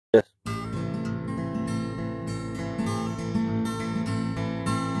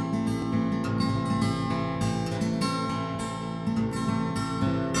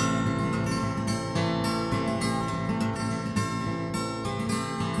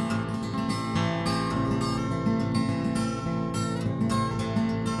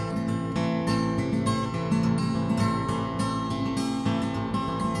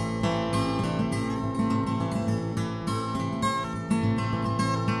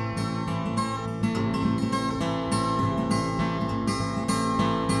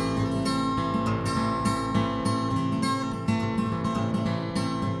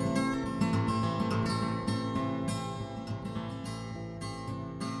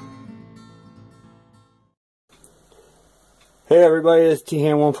Hey everybody, it's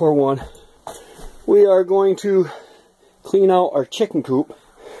T-Ham141. We are going to clean out our chicken coop.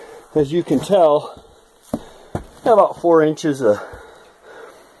 As you can tell, about 4 inches of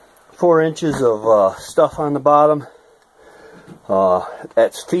stuff on the bottom.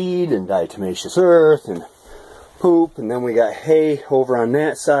 That's feed and diatomaceous earth and poop, and then we got hay over on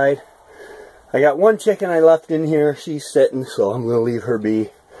that side. I got one chicken I left in here. She's sitting, so I'm going to leave her be.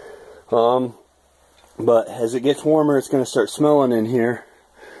 But as it gets warmer, it's going to start smelling in here.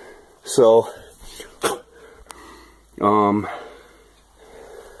 So, I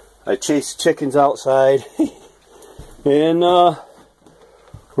chase chickens outside, and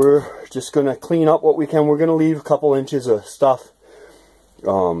we're just going to clean up what we can. We're going to leave a couple inches of stuff,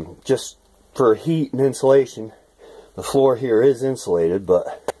 just for heat and insulation. The floor here is insulated,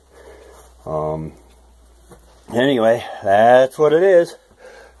 but anyway, that's what it is.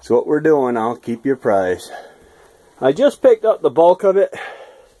 That's what we're doing. I'll keep you apprised. I just picked up the bulk of it.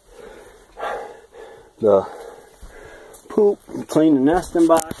 The poop, clean the nesting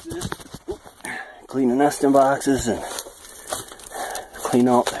boxes. Clean the nesting boxes and clean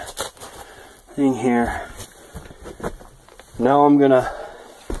out thing here. Now I'm gonna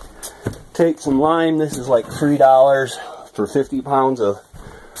take some lime. This is like $3 for 50 pounds of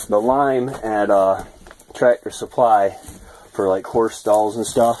the lime at Tractor Supply for like horse stalls and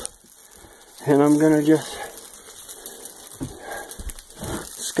stuff. And I'm gonna just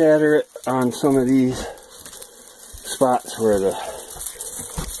scatter it on some of these spots where the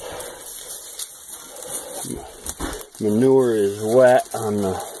manure is wet on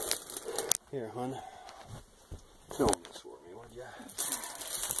the... Here, hon. Film this for me, would ya?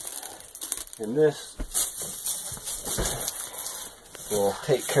 And this will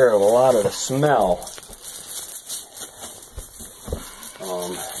take care of a lot of the smell.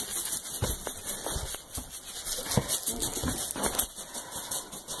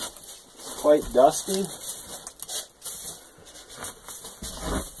 Quite dusty,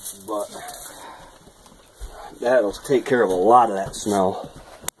 but that'll take care of a lot of that smell.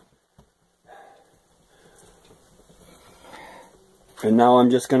 And now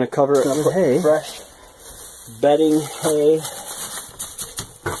I'm just going to cover it with hay, fresh bedding hay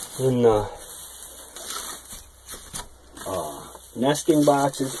in the nesting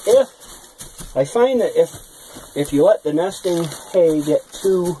boxes. If I find that if you let the nesting hay get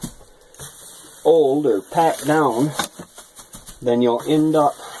too old or packed down, then you'll end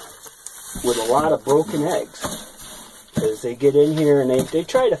up with a lot of broken eggs, because they get in here and they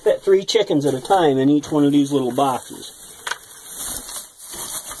try to fit 3 chickens at a time in each one of these little boxes.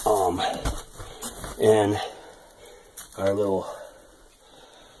 And our little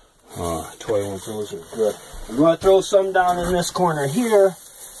toy ones, those are good. I'm going to throw some down in this corner here,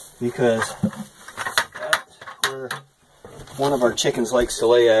 because that's where one of our chickens likes to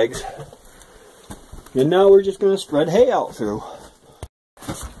lay eggs. And now we're just going to spread hay out through.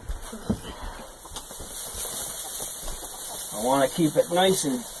 I want to keep it nice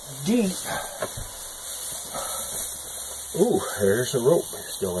and deep. Ooh, there's a rope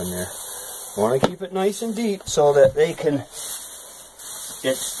still in there. I want to keep it nice and deep so that they can,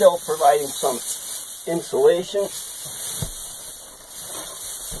 it's still providing some insulation.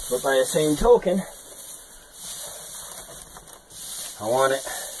 But by the same token, I want it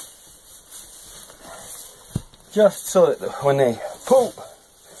just so that when they poop,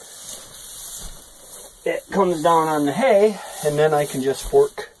 it comes down on the hay, and then I can just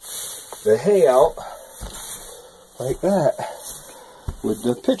fork the hay out like that with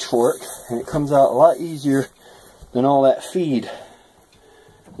the pitchfork, and it comes out a lot easier than all that feed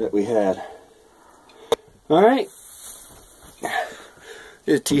that we had. Alright,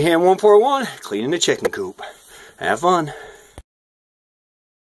 it's T-Ham141, cleaning the chicken coop. Have fun.